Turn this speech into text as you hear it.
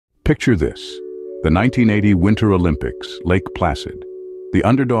Picture this: the 1980 Winter Olympics, Lake Placid. The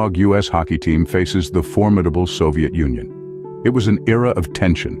underdog U.S. hockey team faces the formidable Soviet Union. It was an era of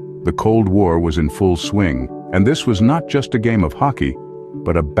tension. The Cold War was in full swing, and this was not just a game of hockey,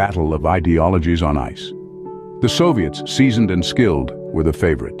 but a battle of ideologies on ice. The Soviets, seasoned and skilled, were the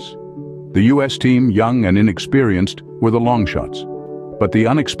favorites. The U.S. team, young and inexperienced, were the long shots. But the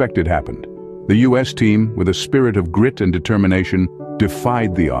unexpected happened. The U.S. team, with a spirit of grit and determination,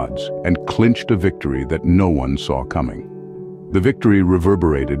 defied the odds and clinched a victory that no one saw coming. The victory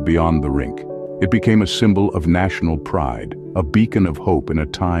reverberated beyond the rink. It became a symbol of national pride, a beacon of hope in a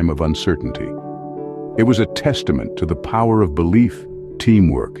time of uncertainty. It was a testament to the power of belief,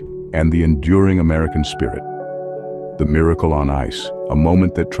 teamwork, and the enduring American spirit. The miracle on ice, a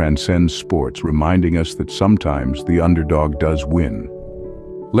moment that transcends sports, reminding us that sometimes the underdog does win.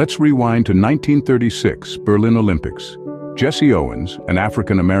 Let's rewind to 1936, Berlin Olympics. Jesse Owens, an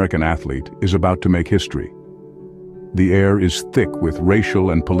African-American athlete, is about to make history. The air is thick with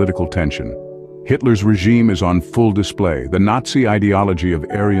racial and political tension. Hitler's regime is on full display. The Nazi ideology of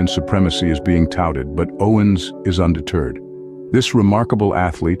Aryan supremacy is being touted, but Owens is undeterred. This remarkable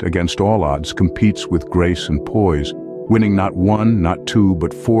athlete, against all odds, competes with grace and poise, winning not one, not two,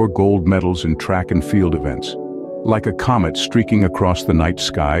 but 4 gold medals in track and field events. Like a comet streaking across the night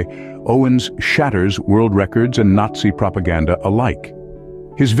sky, Owens shatters world records and Nazi propaganda alike.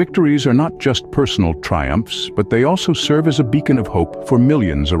 His victories are not just personal triumphs, but they also serve as a beacon of hope for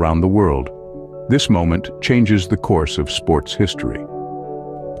millions around the world. This moment changes the course of sports history.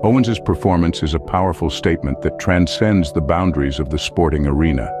 Owens's performance is a powerful statement that transcends the boundaries of the sporting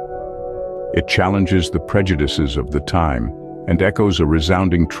arena. It challenges the prejudices of the time and echoes a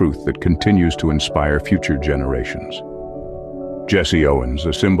resounding truth that continues to inspire future generations. Jesse Owens,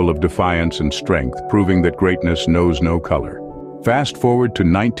 a symbol of defiance and strength, proving that greatness knows no color. Fast forward to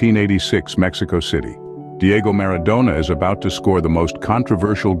 1986, Mexico City. Diego Maradona is about to score the most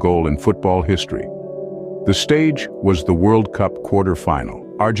controversial goal in football history. The stage was the World Cup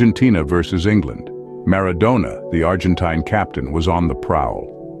quarter-final, Argentina versus England. Maradona, the Argentine captain, was on the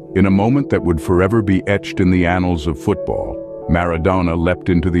prowl. In a moment that would forever be etched in the annals of football, Maradona leapt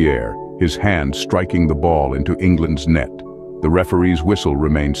into the air, his hand striking the ball into England's net. The referee's whistle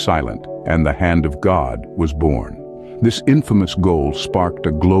remained silent, and the hand of God was born. This infamous goal sparked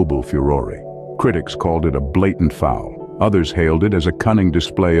a global furore. Critics called it a blatant foul. Others hailed it as a cunning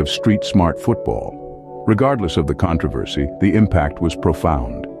display of street-smart football. Regardless of the controversy, the impact was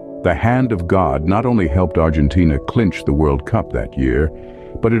profound. The hand of God not only helped Argentina clinch the World Cup that year,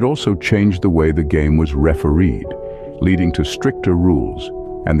 but it also changed the way the game was refereed, leading to stricter rules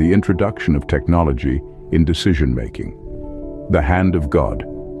and the introduction of technology in decision-making. The hand of God,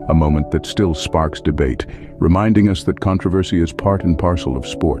 a moment that still sparks debate, reminding us that controversy is part and parcel of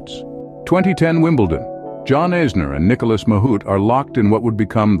sports. 2010 Wimbledon. John Isner and Nicolas Mahut are locked in what would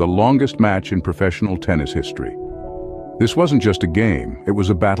become the longest match in professional tennis history. This wasn't just a game, it was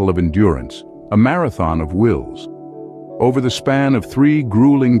a battle of endurance, a marathon of wills. Over the span of 3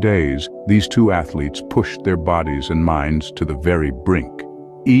 grueling days, these two athletes pushed their bodies and minds to the very brink.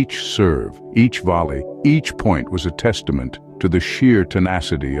 Each serve, each volley, each point was a testament to the sheer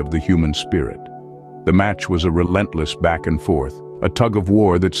tenacity of the human spirit. The match was a relentless back and forth, a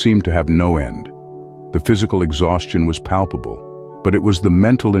tug-of-war that seemed to have no end. The physical exhaustion was palpable, but it was the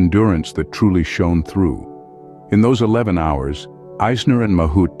mental endurance that truly shone through. In those 11 hours, Isner and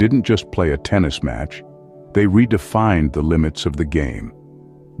Mahut didn't just play a tennis match, they redefined the limits of the game.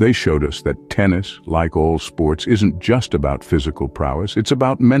 They showed us that tennis, like all sports, isn't just about physical prowess, it's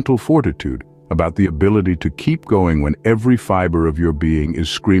about mental fortitude, about the ability to keep going when every fiber of your being is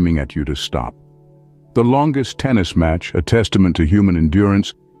screaming at you to stop. The longest tennis match, a testament to human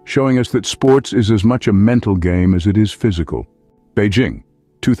endurance, showing us that sports is as much a mental game as it is physical. Beijing,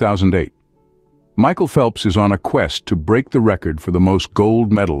 2008. Michael Phelps is on a quest to break the record for the most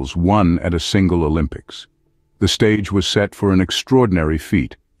gold medals won at a single Olympics. The stage was set for an extraordinary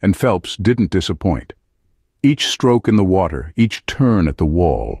feat, and Phelps didn't disappoint. Each stroke in the water, each turn at the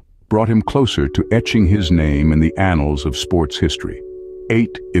wall, brought him closer to etching his name in the annals of sports history.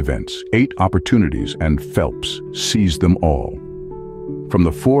 8 events, 8 opportunities, and Phelps seized them all. From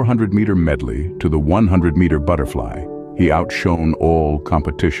the 400-meter medley to the 100-meter butterfly, he outshone all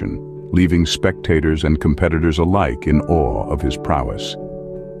competition, leaving spectators and competitors alike in awe of his prowess.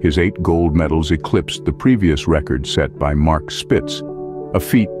 His 8 gold medals eclipsed the previous record set by Mark Spitz, a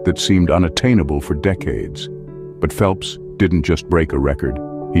feat that seemed unattainable for decades. But Phelps didn't just break a record,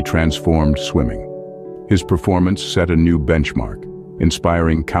 he transformed swimming. His performance set a new benchmark,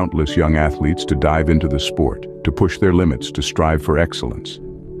 inspiring countless young athletes to dive into the sport, to push their limits, to strive for excellence.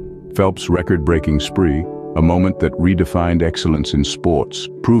 Phelps' record-breaking spree, a moment that redefined excellence in sports,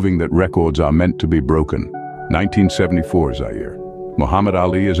 proving that records are meant to be broken. 1974 Zaire. Muhammad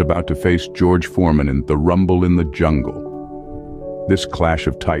Ali is about to face George Foreman in the Rumble in the Jungle. This clash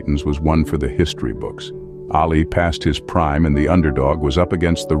of titans was one for the history books. Ali, past his prime and the underdog, was up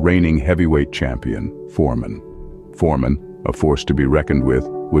against the reigning heavyweight champion, Foreman. Foreman, a force to be reckoned with,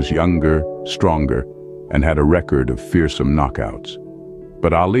 was younger, stronger, and had a record of fearsome knockouts.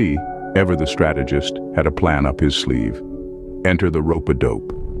 But Ali, ever the strategist, had a plan up his sleeve. Enter the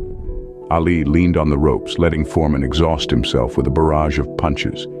rope-a-dope. Ali leaned on the ropes, letting Foreman exhaust himself with a barrage of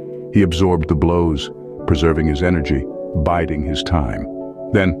punches. He absorbed the blows, preserving his energy, biding his time.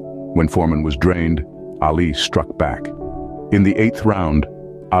 Then, when Foreman was drained, Ali struck back. In the 8th round,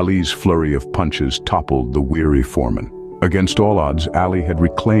 Ali's flurry of punches toppled the weary Foreman. Against all odds, Ali had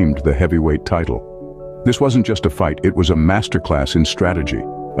reclaimed the heavyweight title. This wasn't just a fight, it was a masterclass in strategy,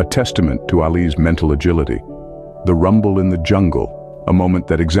 a testament to Ali's mental agility. The Rumble in the Jungle, a moment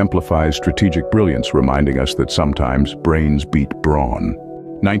that exemplifies strategic brilliance, reminding us that sometimes brains beat brawn.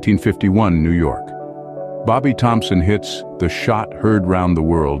 1951, New York. Bobby Thompson hits the shot heard round the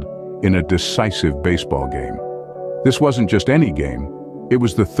world in a decisive baseball game. This wasn't just any game. It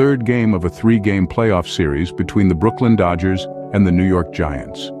was the 3rd game of a 3-game playoff series between the Brooklyn Dodgers and the New York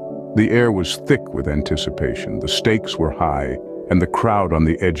Giants. The air was thick with anticipation, the stakes were high, and the crowd on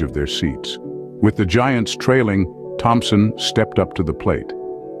the edge of their seats. With the Giants trailing, Thompson stepped up to the plate.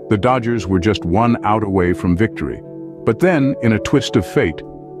 The Dodgers were just 1 out away from victory. But then, in a twist of fate,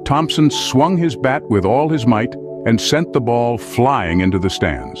 Thompson swung his bat with all his might and sent the ball flying into the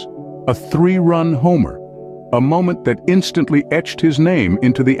stands. A 3-run homer, a moment that instantly etched his name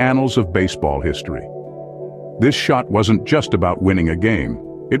into the annals of baseball history. This shot wasn't just about winning a game.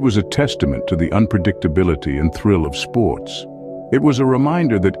 It was a testament to the unpredictability and thrill of sports. It was a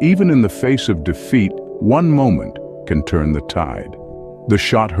reminder that even in the face of defeat, one moment can turn the tide. The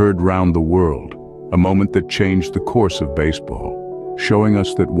shot heard round the world, a moment that changed the course of baseball, showing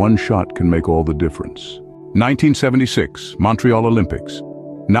us that one shot can make all the difference. 1976, Montreal Olympics.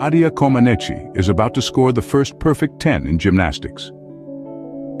 Nadia Comaneci is about to score the first perfect 10 in gymnastics.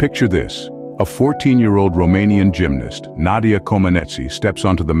 Picture this. A 14-year-old Romanian gymnast, Nadia Comaneci, steps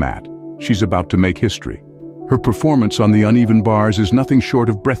onto the mat. She's about to make history. Her performance on the uneven bars is nothing short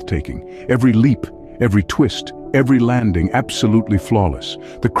of breathtaking. Every leap, every twist, every landing absolutely flawless.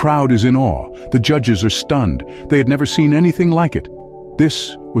 The crowd is in awe. The judges are stunned. They had never seen anything like it.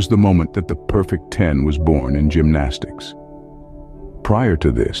 This was the moment that the perfect 10 was born in gymnastics. Prior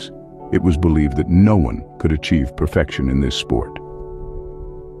to this, it was believed that no one could achieve perfection in this sport.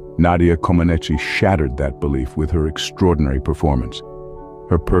 Nadia Comaneci shattered that belief with her extraordinary performance.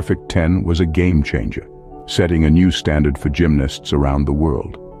 Her perfect 10 was a game changer, setting a new standard for gymnasts around the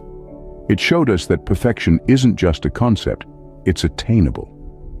world. It showed us that perfection isn't just a concept, it's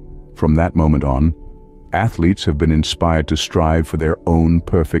attainable. From that moment on, athletes have been inspired to strive for their own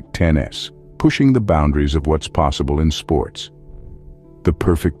perfect 10s, pushing the boundaries of what's possible in sports. The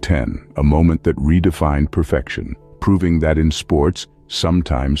perfect 10, a moment that redefined perfection, proving that in sports,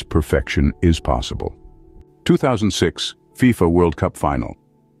 sometimes perfection is possible. 2006 FIFA World Cup Final.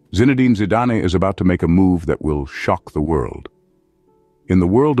 Zinedine Zidane is about to make a move that will shock the world. In the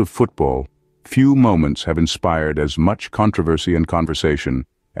world of football, few moments have inspired as much controversy and conversation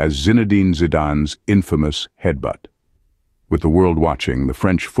as Zinedine Zidane's infamous headbutt. With the world watching, the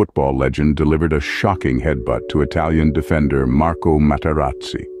French football legend delivered a shocking headbutt to Italian defender Marco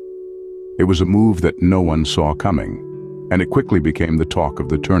Materazzi. It was a move that no one saw coming, and it quickly became the talk of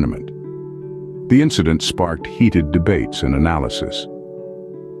the tournament. The incident sparked heated debates and analysis.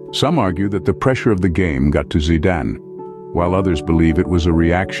 Some argue that the pressure of the game got to Zidane, while others believe it was a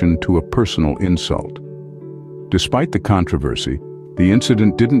reaction to a personal insult. Despite the controversy, the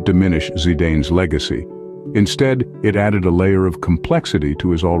incident didn't diminish Zidane's legacy. Instead, it added a layer of complexity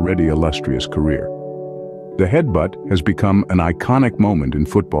to his already illustrious career. The headbutt has become an iconic moment in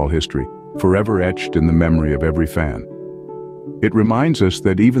football history, forever etched in the memory of every fan. It reminds us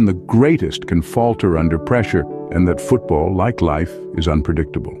that even the greatest can falter under pressure and that football, like life, is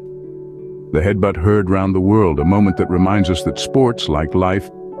unpredictable. The headbutt heard round the world, a moment that reminds us that sports, like life,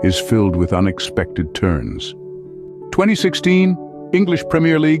 is filled with unexpected turns. 2016, English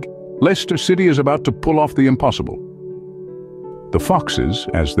Premier League. Leicester City is about to pull off the impossible. The Foxes,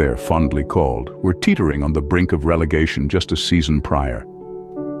 as they're fondly called, were teetering on the brink of relegation just a season prior.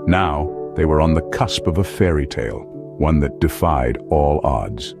 Now, they were on the cusp of a fairy tale, one that defied all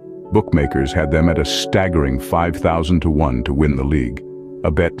odds. Bookmakers had them at a staggering 5,000 to 1 to win the league, a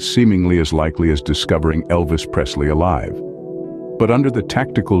bet seemingly as likely as discovering Elvis Presley alive. But under the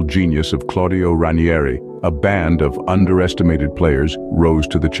tactical genius of Claudio Ranieri, a band of underestimated players rose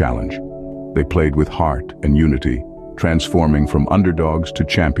to the challenge. They played with heart and unity, transforming from underdogs to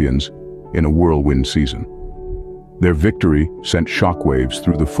champions in a whirlwind season. Their victory sent shockwaves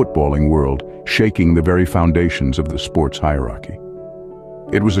through the footballing world, shaking the very foundations of the sports hierarchy.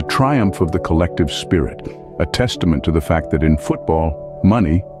 It was a triumph of the collective spirit, a testament to the fact that in football,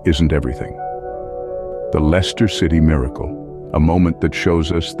 money isn't everything. The Leicester City Miracle, a moment that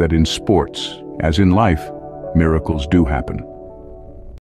shows us that in sports, as in life, miracles do happen.